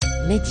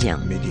ميديا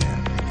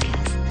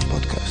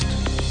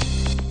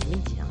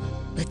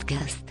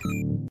بودكاست.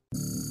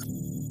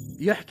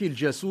 يحكي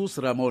الجاسوس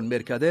رامون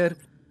ميركادير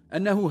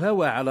أنه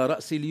هوى على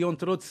رأس ليون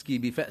تروتسكي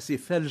بفأس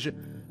الثلج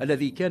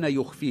الذي كان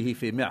يخفيه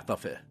في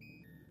معطفه.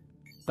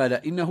 قال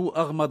إنه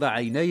أغمض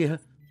عينيه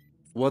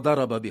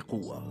وضرب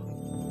بقوة.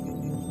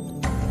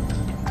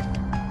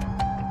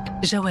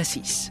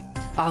 جواسيس،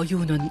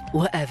 عيون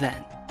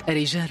وآذان،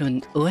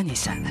 رجال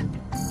ونساء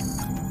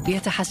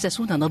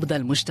يتحسسون نبض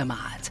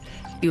المجتمعات،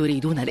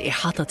 يريدون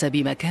الإحاطة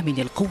بمكامن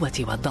القوة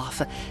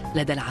والضعف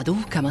لدى العدو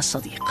كما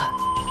الصديق.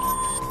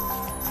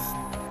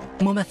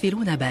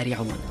 ممثلون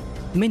بارعون،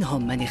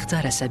 منهم من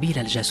اختار سبيل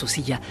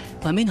الجاسوسية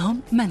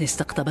ومنهم من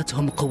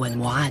استقطبتهم قوى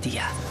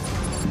المعادية.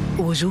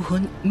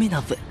 وجوه من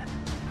الظل،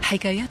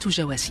 حكايات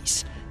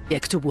جواسيس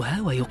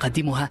يكتبها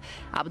ويقدمها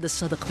عبد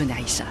الصادق بن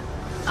عيسى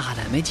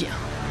على ميديا.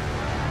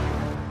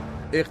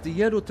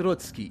 اغتيال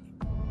تروتسكي.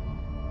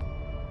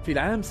 في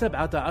العام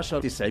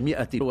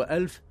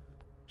 17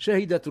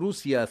 شهدت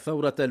روسيا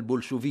الثورة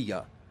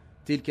البولشوفية،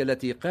 تلك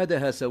التي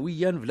قادها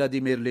سويا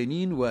فلاديمير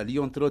لينين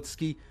وليون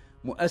تروتسكي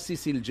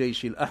مؤسس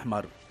الجيش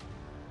الأحمر.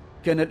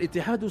 كان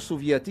الإتحاد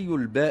السوفياتي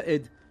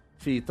البائد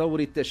في طور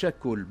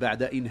التشكل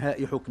بعد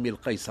إنهاء حكم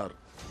القيصر،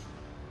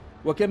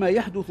 وكما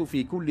يحدث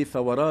في كل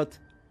الثورات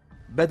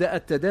بدأ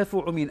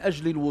التدافع من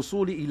أجل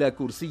الوصول إلى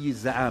كرسي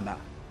الزعامة،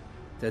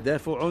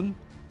 تدافع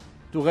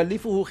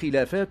تغلفه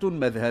خلافات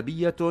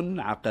مذهبية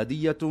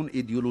عقدية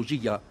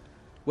إيديولوجية،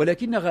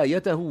 ولكن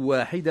غايته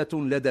واحدة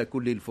لدى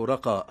كل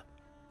الفرقاء: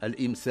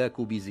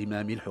 الإمساك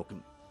بزمام الحكم.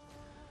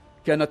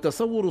 كان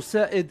التصور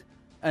السائد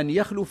أن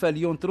يخلف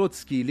ليون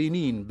تروتسكي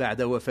لينين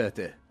بعد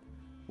وفاته،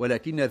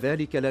 ولكن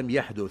ذلك لم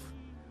يحدث،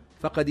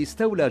 فقد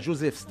استولى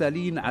جوزيف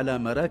ستالين على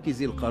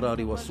مراكز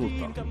القرار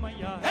والسلطة.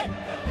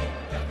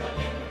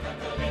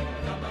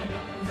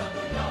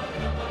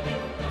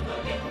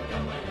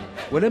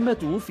 ولما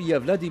توفي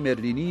فلاديمير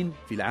لينين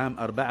في العام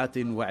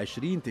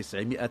 24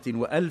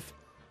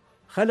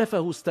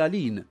 خلفه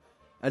ستالين،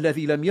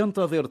 الذي لم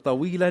ينتظر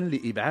طويلا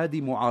لإبعاد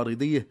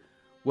معارضيه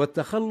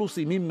والتخلص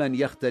ممن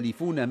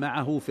يختلفون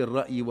معه في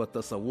الرأي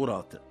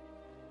والتصورات،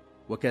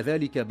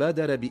 وكذلك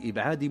بادر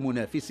بإبعاد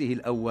منافسه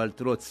الأول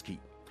تروتسكي.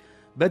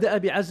 بدأ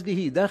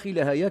بعزله داخل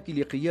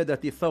هياكل قيادة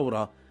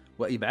الثورة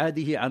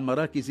وإبعاده عن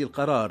مراكز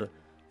القرار،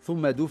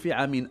 ثم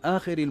دفع من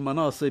آخر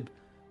المناصب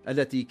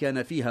التي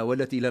كان فيها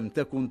والتي لم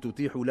تكن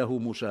تتيح له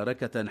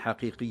مشاركة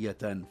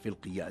حقيقية في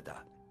القيادة.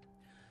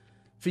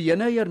 في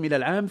يناير من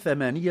العام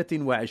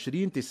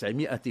 28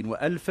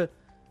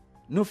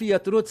 نفي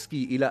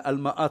تروتسكي إلى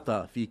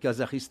الماطا في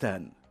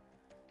كازاخستان.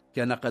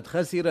 كان قد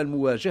خسر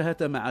المواجهة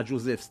مع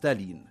جوزيف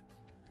ستالين.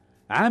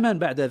 عاما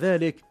بعد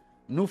ذلك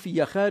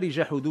نفي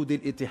خارج حدود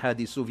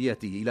الاتحاد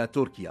السوفياتي إلى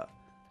تركيا،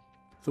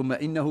 ثم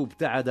إنه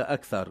ابتعد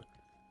أكثر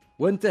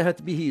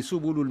وانتهت به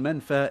سبل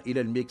المنفى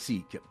إلى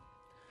المكسيك.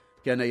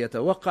 كان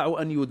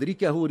يتوقع أن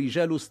يدركه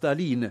رجال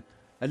ستالين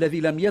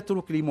الذي لم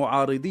يترك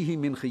لمعارضيه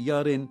من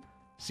خيار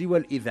سوى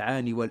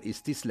الإذعان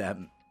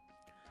والاستسلام.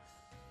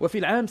 وفي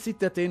العام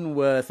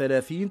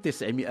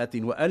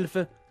 36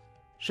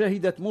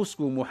 شهدت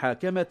موسكو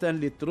محاكمة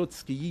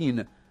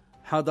للتروتسكيين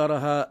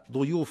حضرها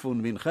ضيوف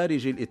من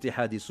خارج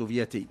الاتحاد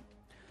السوفياتي.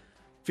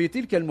 في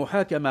تلك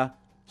المحاكمة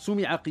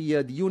سمع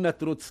قياديون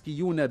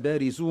تروتسكيون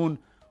بارزون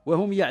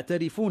وهم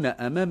يعترفون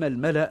أمام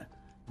الملأ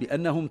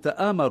بأنهم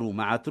تآمروا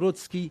مع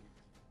تروتسكي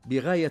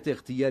بغاية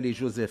اغتيال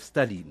جوزيف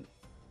ستالين.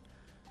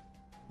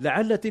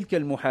 لعل تلك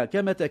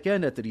المحاكمة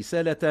كانت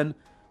رسالة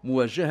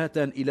موجهة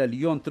إلى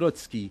ليون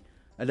تروتسكي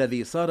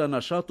الذي صار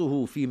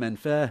نشاطه في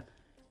منفاه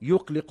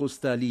يقلق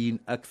ستالين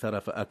أكثر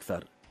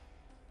فأكثر.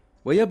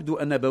 ويبدو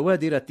أن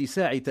بوادر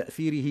اتساع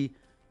تأثيره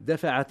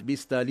دفعت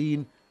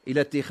بستالين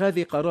إلى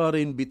اتخاذ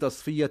قرار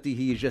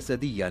بتصفيته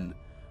جسديا،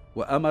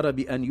 وأمر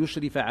بأن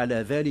يشرف على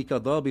ذلك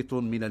ضابط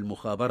من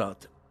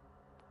المخابرات.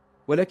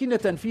 ولكن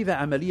تنفيذ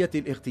عملية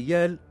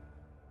الإغتيال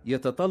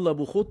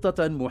يتطلب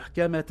خطة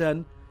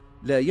محكمة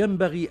لا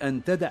ينبغي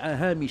أن تدع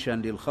هامشا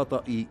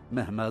للخطأ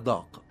مهما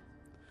ضاق.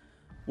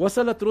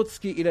 وصل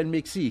تروتسكي إلى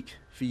المكسيك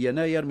في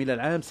يناير من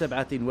العام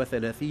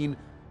 37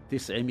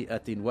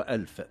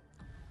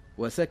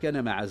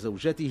 وسكن مع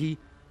زوجته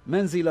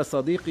منزل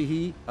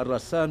صديقه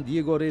الرسام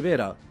دييغو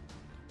ريفيرا.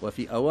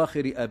 وفي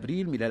أواخر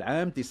أبريل من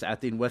العام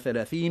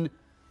 39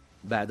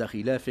 بعد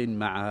خلاف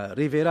مع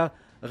ريفيرا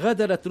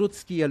غادر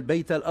تروتسكي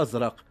البيت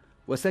الأزرق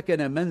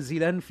وسكن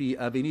منزلا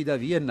في أفينيدا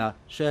فيينا،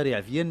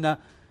 شارع فيينا،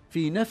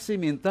 في نفس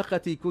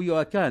منطقة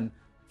كويوكان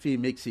في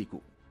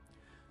مكسيكو.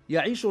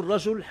 يعيش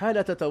الرجل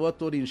حالة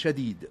توتر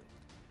شديد.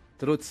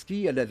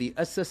 تروتسكي الذي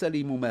أسس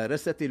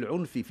لممارسة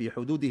العنف في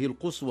حدوده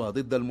القصوى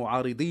ضد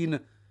المعارضين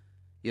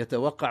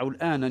يتوقع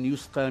الآن أن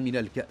يسقى من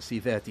الكأس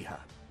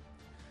ذاتها.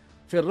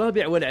 في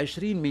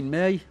 24 من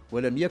ماي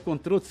ولم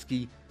يكن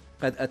تروتسكي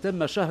قد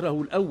أتم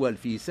شهره الأول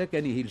في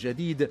سكنه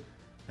الجديد،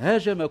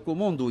 هاجم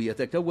كوموندو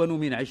يتكون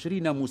من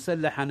 20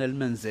 مسلحا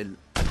المنزل،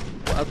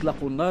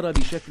 وأطلقوا النار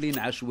بشكل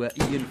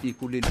عشوائي في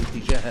كل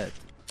الاتجاهات.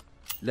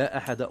 لا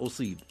أحد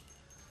أصيب،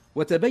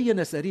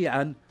 وتبين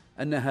سريعا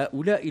أن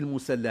هؤلاء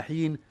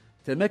المسلحين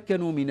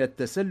تمكنوا من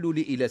التسلل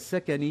إلى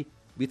السكن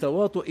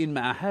بتواطؤ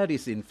مع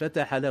حارس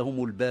فتح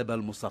لهم الباب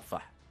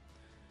المصفح.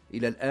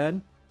 إلى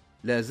الآن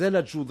لا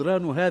زالت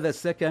جدران هذا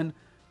السكن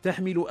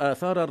تحمل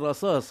آثار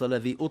الرصاص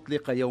الذي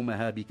أطلق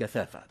يومها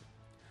بكثافة.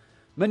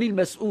 من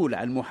المسؤول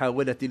عن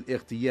محاولة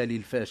الاغتيال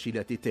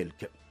الفاشلة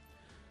تلك؟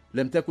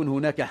 لم تكن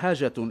هناك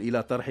حاجة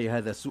إلى طرح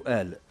هذا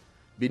السؤال.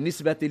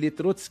 بالنسبة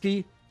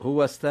لتروتسكي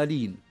هو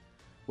ستالين،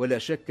 ولا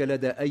شك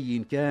لدى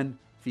أي كان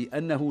في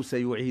أنه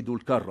سيعيد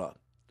الكرة.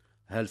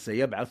 هل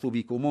سيبعث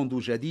بكوموندو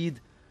جديد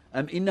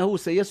أم إنه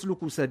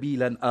سيسلك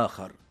سبيلا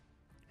آخر؟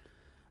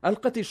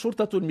 ألقت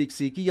الشرطة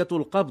المكسيكية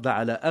القبض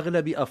على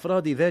أغلب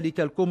أفراد ذلك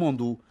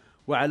الكوموندو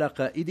وعلى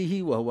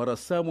قائده، وهو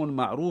رسام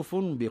معروف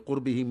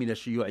بقربه من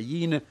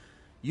الشيوعيين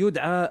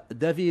يدعى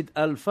دافيد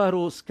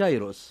ألفارو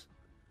سكايروس.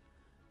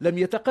 لم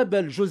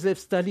يتقبل جوزيف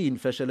ستالين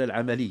فشل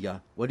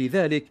العملية،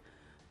 ولذلك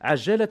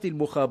عجلت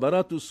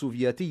المخابرات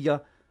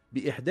السوفياتية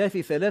بإحداث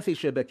 3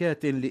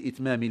 شبكات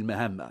لإتمام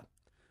المهمة،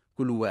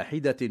 كل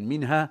واحدة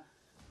منها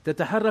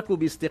تتحرك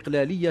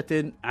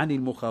باستقلالية عن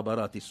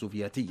المخابرات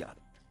السوفياتية.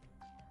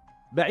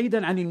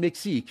 بعيدا عن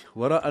المكسيك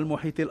وراء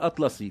المحيط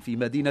الأطلسي في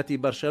مدينة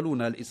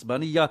برشلونة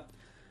الإسبانية،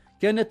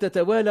 كانت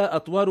تتوالى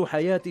أطوار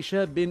حياة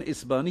شاب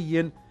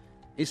إسباني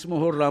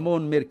اسمه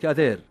رامون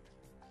ميركادير.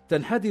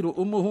 تنحدر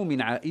أمه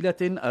من عائلة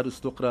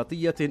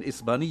أرستقراطية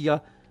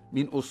إسبانية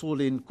من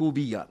أصول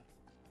كوبية.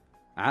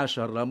 عاش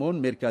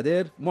رامون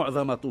ميركادير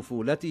معظم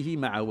طفولته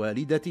مع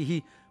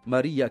والدته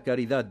ماريا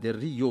كاريداد ديل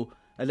ريو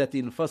التي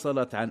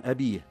انفصلت عن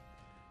أبيه،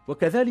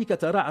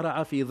 وكذلك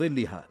ترعرع في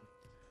ظلها.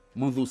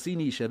 منذ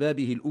سن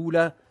شبابه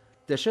الأولى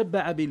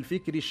تشبع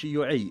بالفكر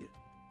الشيوعي.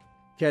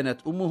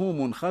 كانت أمه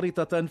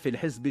منخرطة في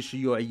الحزب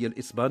الشيوعي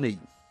الإسباني.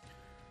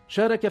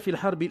 شارك في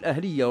الحرب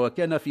الأهلية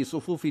وكان في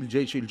صفوف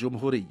الجيش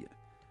الجمهوري.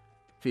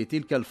 في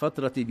تلك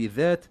الفترة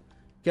بالذات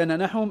كان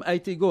نحوم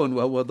أيتيغون،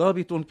 وهو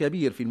ضابط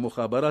كبير في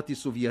المخابرات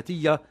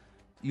السوفياتية،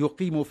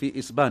 يقيم في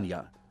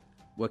إسبانيا،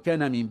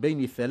 وكان من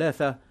بين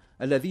ال3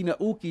 الذين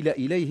أوكل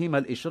إليهم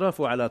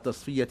الإشراف على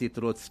تصفية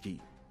تروتسكي.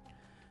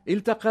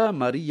 التقى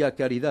ماريا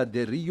كاريداد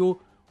ديل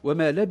ريو،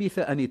 وما لبث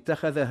أن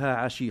اتخذها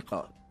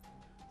عشيقة،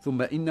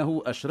 ثم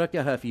إنه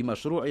أشركها في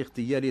مشروع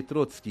اغتيال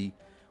تروتسكي،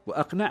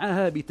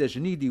 وأقنعها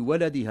بتجنيد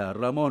ولدها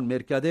رامون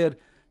ميركادير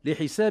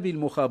لحساب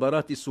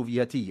المخابرات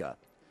السوفياتية.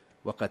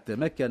 وقد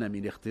تمكن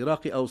من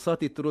اختراق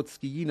أوساط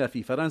التروتسكيين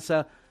في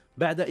فرنسا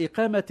بعد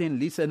إقامة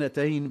ل2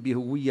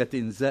 بهوية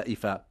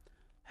زائفة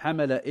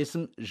حمل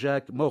اسم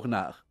جاك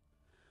موغناغ،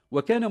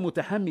 وكان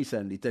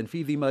متحمسا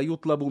لتنفيذ ما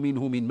يطلب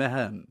منه من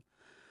مهام.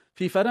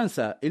 في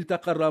فرنسا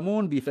التقى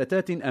رامون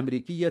بفتاة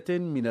أمريكية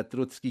من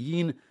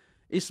التروتسكيين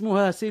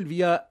اسمها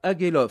سيلفيا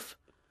أغيلوف،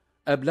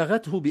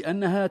 أبلغته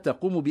بأنها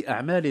تقوم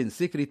بأعمال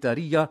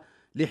سكرتارية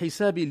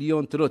لحساب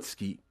ليون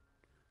تروتسكي.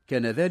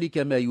 كان ذلك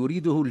ما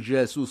يريده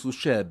الجاسوس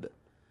الشاب.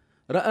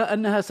 رأى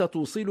أنها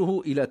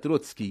ستوصله إلى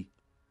تروتسكي،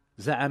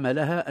 زعم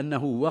لها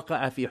أنه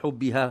وقع في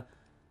حبها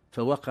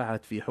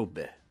فوقعت في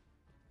حبه.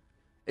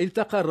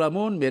 التقى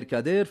رامون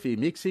ميركادير في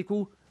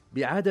مكسيكو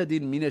بعدد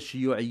من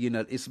الشيوعيين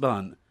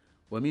الإسبان،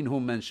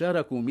 ومنهم من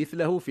شاركوا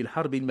مثله في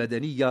الحرب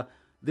المدنية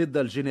ضد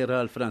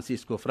الجنرال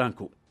فرانسيسكو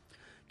فرانكو.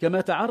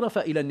 كما تعرف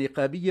إلى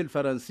النقابي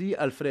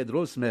الفرنسي ألفريد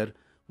روسمير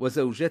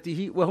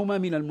وزوجته، وهما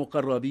من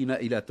المقربين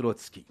إلى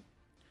تروتسكي.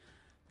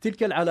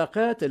 تلك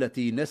العلاقات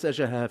التي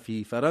نسجها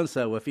في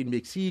فرنسا وفي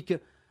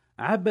المكسيك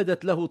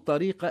عبدت له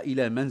الطريق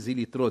إلى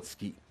منزل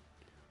تروتسكي،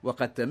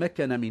 وقد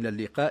تمكن من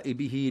اللقاء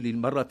به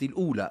للمرة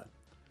الأولى.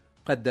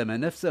 قدم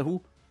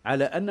نفسه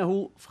على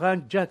أنه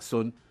فرانك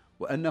جاكسون،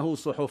 وأنه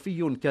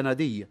صحفي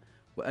كندي،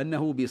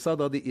 وأنه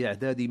بصدد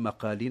إعداد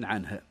مقال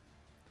عنه.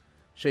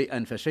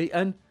 شيئا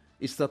فشيئا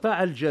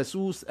استطاع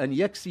الجاسوس أن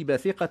يكسب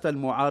ثقة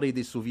المعارض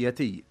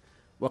السوفيتي،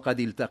 وقد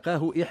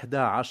التقاه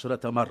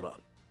 11 مرة.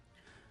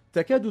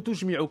 تكاد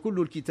تجمع كل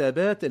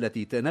الكتابات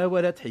التي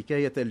تناولت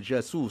حكاية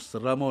الجاسوس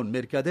رامون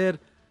ميركادير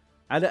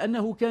على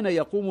أنه كان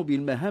يقوم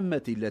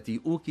بالمهمة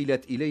التي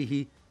أوكلت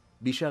إليه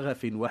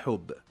بشغف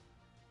وحب.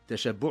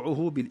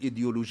 تشبعه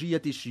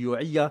بالإيديولوجية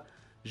الشيوعية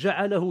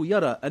جعله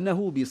يرى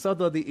أنه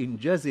بصدد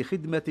إنجاز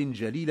خدمة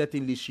جليلة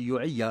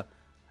للشيوعية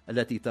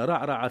التي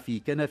ترعرع في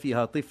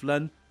كنفها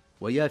طفلا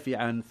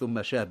ويافعا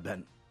ثم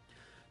شابا.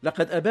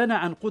 لقد أبان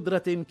عن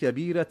قدرة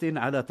كبيرة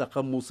على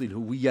تقمص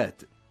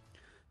الهويات.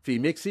 في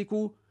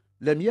مكسيكو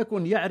لم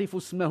يكن يعرف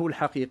اسمه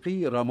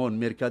الحقيقي رامون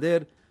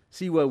ميركادير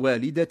سوى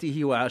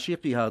والدته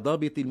وعشيقها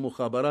ضابط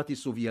المخابرات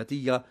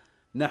السوفياتية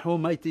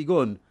نحو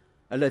أيتيغون،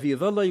 الذي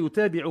ظل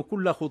يتابع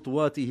كل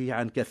خطواته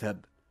عن كثب.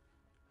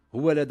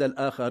 هو لدى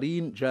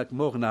الآخرين جاك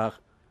موغناغ،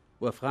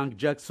 وفرانك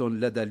جاكسون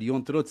لدى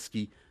ليون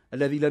تروتسكي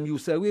الذي لم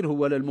يساوره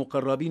ولا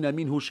المقربين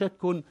منه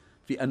شك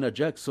في أن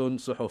جاكسون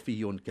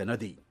صحفي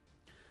كندي.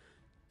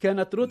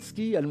 كان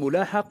تروتسكي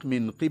الملاحق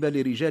من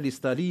قبل رجال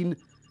ستالين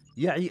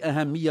يعي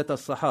أهمية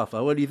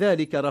الصحافة،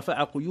 ولذلك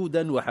رفع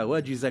قيودا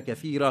وحواجز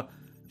كثيرة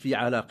في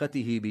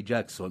علاقته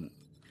بجاكسون.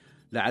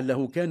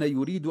 لعله كان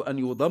يريد أن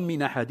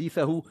يضمن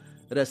حديثه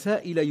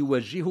رسائل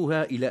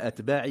يوجهها إلى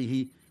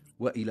أتباعه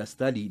وإلى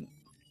ستالين.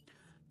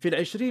 في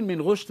 20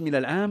 من غشت من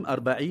العام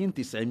 40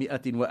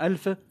 900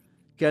 وألف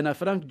كان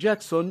فرانك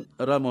جاكسون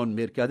رامون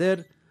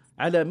ميركادير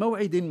على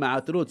موعد مع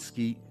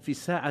تروتسكي في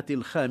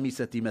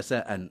 5:00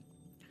 مساء.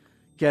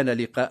 كان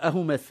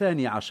لقاءهما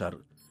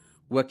 12،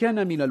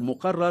 وكان من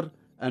المقرر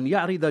أن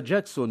يعرض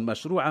جاكسون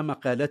مشروع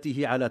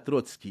مقالته على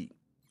تروتسكي.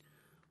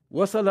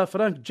 وصل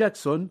فرانك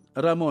جاكسون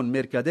رامون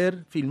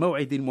ميركادير في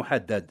الموعد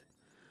المحدد،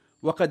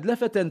 وقد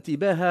لفت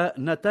انتباه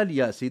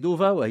ناتاليا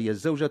سيدوفا، وهي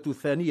الزوجة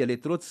الثانية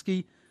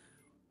لتروتسكي،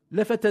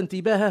 لفت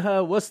انتباهها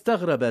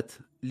واستغربت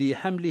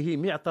لحمله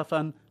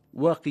معطفا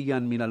واقيا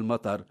من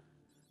المطر.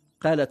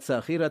 قالت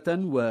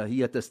ساخرة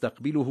وهي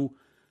تستقبله: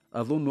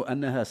 أظن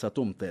أنها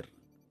ستمطر.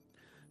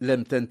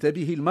 لم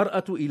تنتبه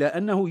المرأة إلى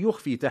أنه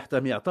يخفي تحت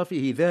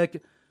معطفه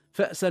ذاك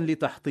فأسا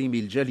لتحطيم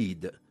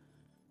الجليد.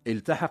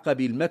 التحق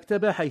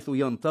بالمكتبة حيث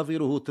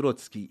ينتظره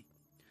تروتسكي.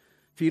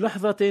 في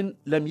لحظة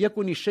لم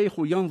يكن الشيخ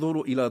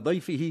ينظر إلى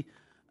ضيفه،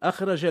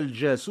 أخرج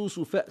الجاسوس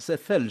فأس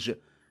الثلج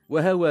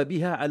وهوى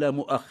بها على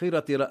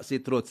مؤخرة رأس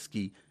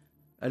تروتسكي،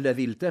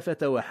 الذي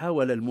التفت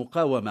وحاول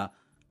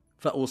المقاومة،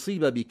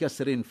 فأصيب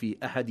بكسر في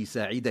أحد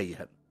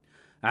ساعديه.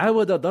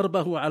 عاود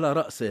ضربه على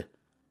رأسه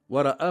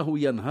ورآه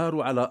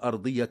ينهار على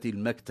أرضية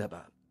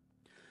المكتبة.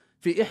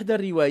 في إحدى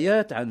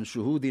الروايات عن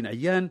شهود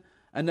عيان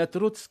أن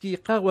تروتسكي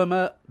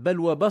قاوم بل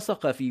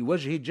وبصق في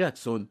وجه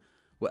جاكسون،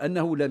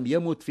 وأنه لم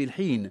يمت في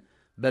الحين،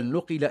 بل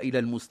نقل إلى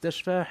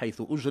المستشفى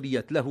حيث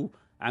أجريت له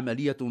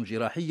عملية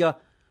جراحية،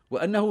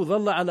 وأنه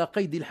ظل على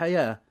قيد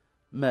الحياة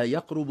ما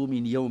يقرب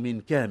من يوم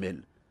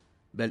كامل.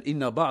 بل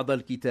إن بعض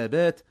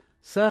الكتابات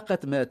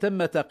ساقت ما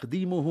تم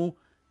تقديمه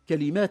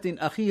كلمات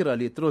أخيرة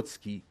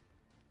لتروتسكي: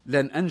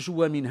 لن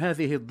أنجو من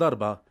هذه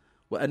الضربة،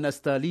 وأن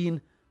ستالين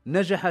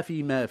نجح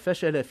فيما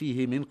فشل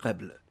فيه من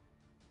قبل.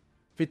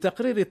 في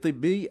التقرير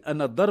الطبي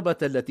أن الضربة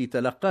التي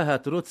تلقاها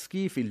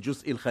تروتسكي في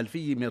الجزء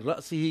الخلفي من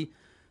رأسه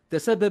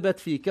تسببت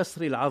في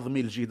كسر العظم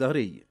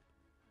الجداري.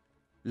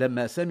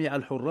 لما سمع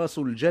الحراس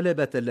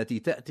الجلبة التي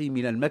تأتي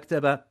من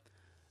المكتبة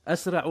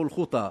أسرعوا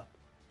الخطى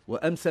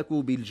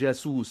وأمسكوا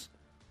بالجاسوس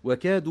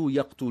وكادوا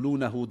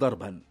يقتلونه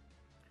ضربا.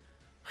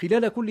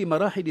 خلال كل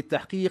مراحل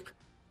التحقيق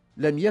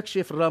لم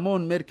يكشف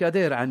رامون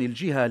ميركادير عن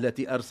الجهة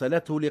التي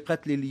أرسلته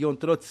لقتل ليون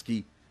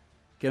تروتسكي،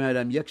 كما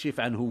لم يكشف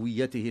عن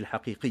هويته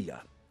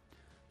الحقيقية.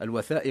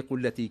 الوثائق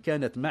التي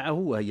كانت معه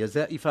وهي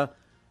زائفة،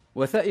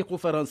 وثائق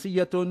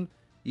فرنسية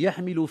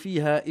يحمل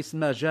فيها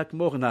اسم جاك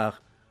مورناغ،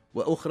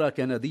 وأخرى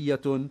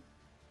كندية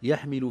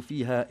يحمل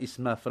فيها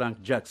اسم فرانك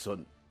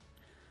جاكسون.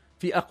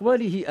 في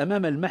أقواله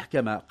أمام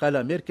المحكمة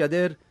قال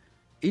ميركادير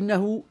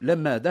إنه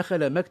لما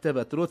دخل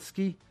مكتب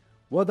تروتسكي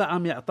وضع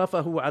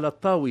معطفه على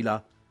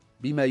الطاولة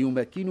بما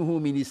يمكنه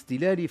من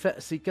استلال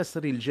فأس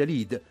كسر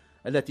الجليد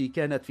التي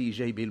كانت في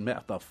جيب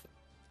المعطف.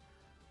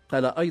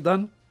 قال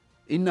أيضا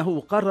إنه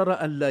قرر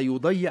أن لا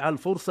يضيع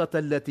الفرصة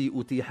التي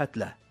أتيحت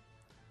له.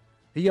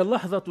 هي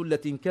اللحظة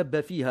التي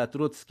انكب فيها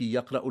تروتسكي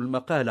يقرأ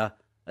المقالة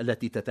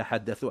التي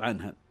تتحدث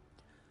عنها.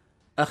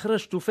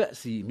 أخرجت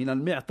فأسي من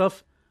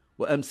المعطف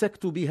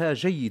وأمسكت بها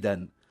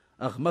جيدا،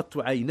 أغمضت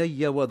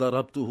عيني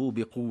وضربته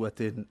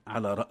بقوة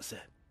على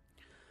رأسه.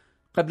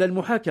 قبل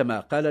المحاكمة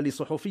قال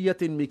لصحفية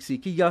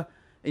مكسيكية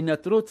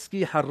إن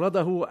تروتسكي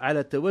حرضه على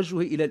التوجه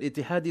إلى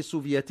الإتحاد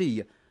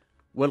السوفياتي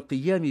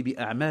والقيام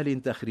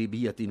بأعمال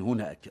تخريبية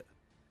هناك.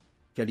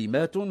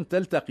 كلمات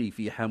تلتقي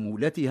في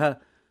حمولتها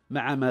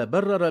مع ما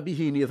برر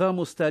به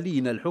نظام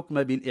ستالين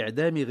الحكم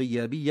بالإعدام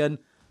غيابيا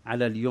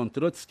على ليون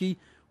تروتسكي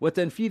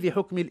وتنفيذ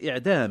حكم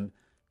الإعدام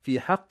في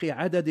حق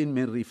عدد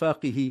من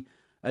رفاقه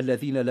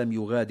الذين لم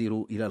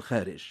يغادروا إلى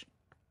الخارج.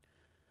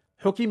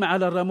 حكم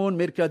على رامون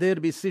ميركادير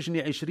بالسجن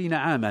 20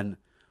 عاما،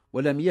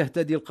 ولم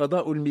يهتدي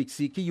القضاء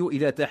المكسيكي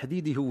إلى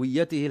تحديد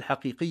هويته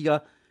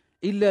الحقيقية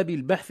إلا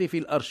بالبحث في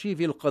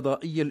الأرشيف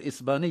القضائي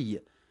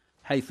الإسباني،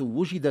 حيث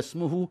وجد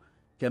اسمه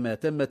كما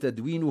تم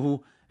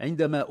تدوينه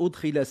عندما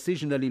أدخل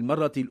السجن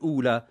للمرة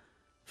الأولى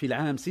في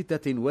العام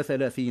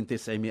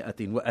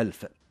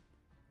 36,900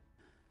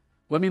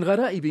 ومن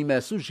غرائب ما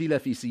سجل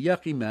في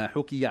سياق ما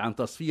حكي عن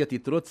تصفية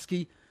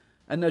تروتسكي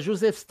أن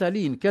جوزيف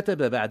ستالين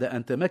كتب بعد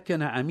أن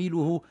تمكن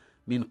عميله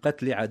من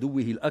قتل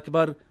عدوه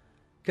الأكبر،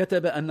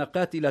 كتب أن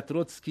قاتل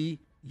تروتسكي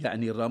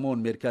يعني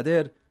رامون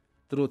ميركادير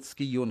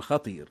تروتسكي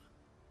خطير.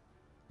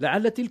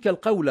 لعل تلك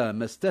القولة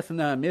ما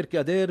استثنى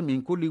ميركادير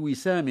من كل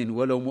وسام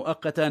ولو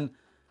مؤقتا،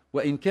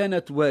 وإن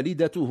كانت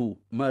والدته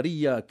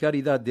ماريا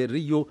كاريدا ديل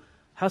ريو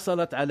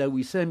حصلت على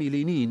وسام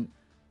لينين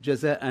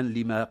جزاء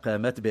لما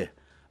قامت به.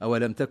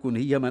 أولم تكن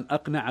هي من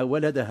أقنع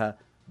ولدها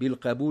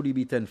بالقبول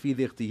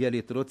بتنفيذ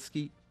اغتيال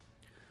تروتسكي؟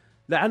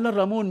 لعل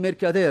رامون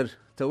ميركادير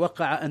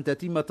توقع أن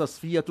تتم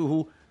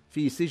تصفيته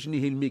في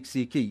سجنه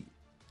المكسيكي،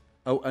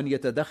 أو أن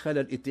يتدخل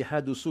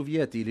الإتحاد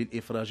السوفياتي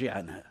للإفراج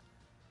عنها،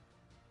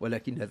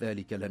 ولكن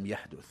ذلك لم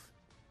يحدث.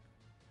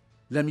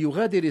 لم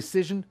يغادر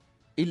السجن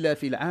إلا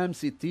في العام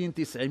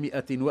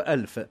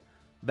 60,900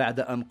 بعد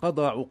أن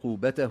قضى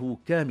عقوبته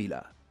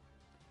كاملة.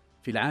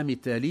 في العام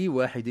التالي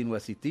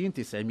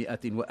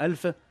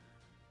 61,900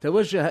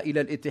 توجه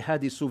إلى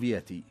الإتحاد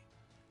السوفياتي.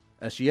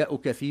 أشياء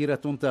كثيرة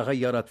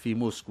تغيرت في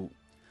موسكو.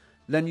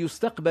 لم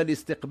يستقبل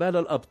استقبال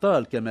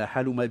الأبطال كما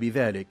حلم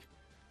بذلك،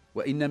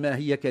 وإنما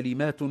هي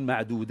كلمات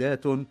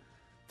معدودات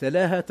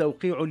تلاها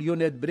توقيع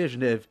ليونيد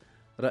بريجنيف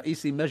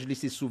رئيس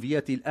مجلس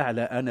السوفياتي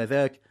الأعلى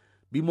آنذاك،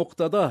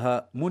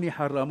 بمقتضاها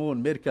منح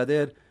رامون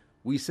ميركادير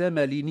وسام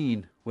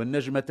لينين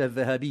والنجمة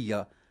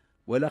الذهبية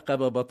ولقب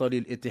بطل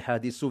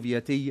الاتحاد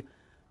السوفياتي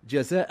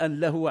جزاء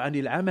له عن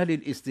العمل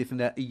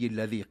الاستثنائي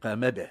الذي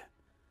قام به.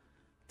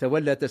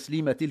 تولى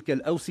تسليم تلك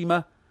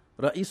الأوسمة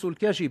رئيس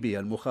الكاجب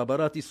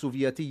المخابرات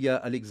السوفياتية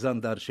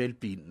ألكسندر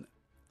شيلبين.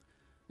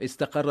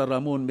 استقر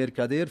رامون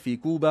ميركادير في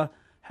كوبا،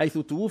 حيث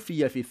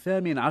توفي في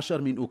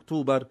 18 من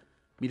أكتوبر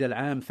من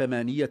العام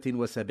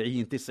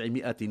 78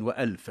 900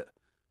 وألف،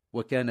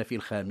 وكان في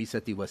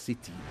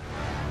 65.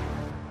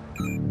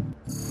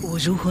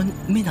 وجوه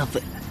من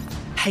الظل،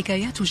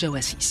 حكايات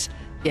جواسيس،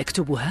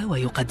 يكتبها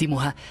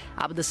ويقدمها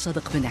عبد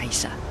الصادق بن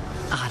عيسى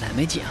على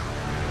ميديا.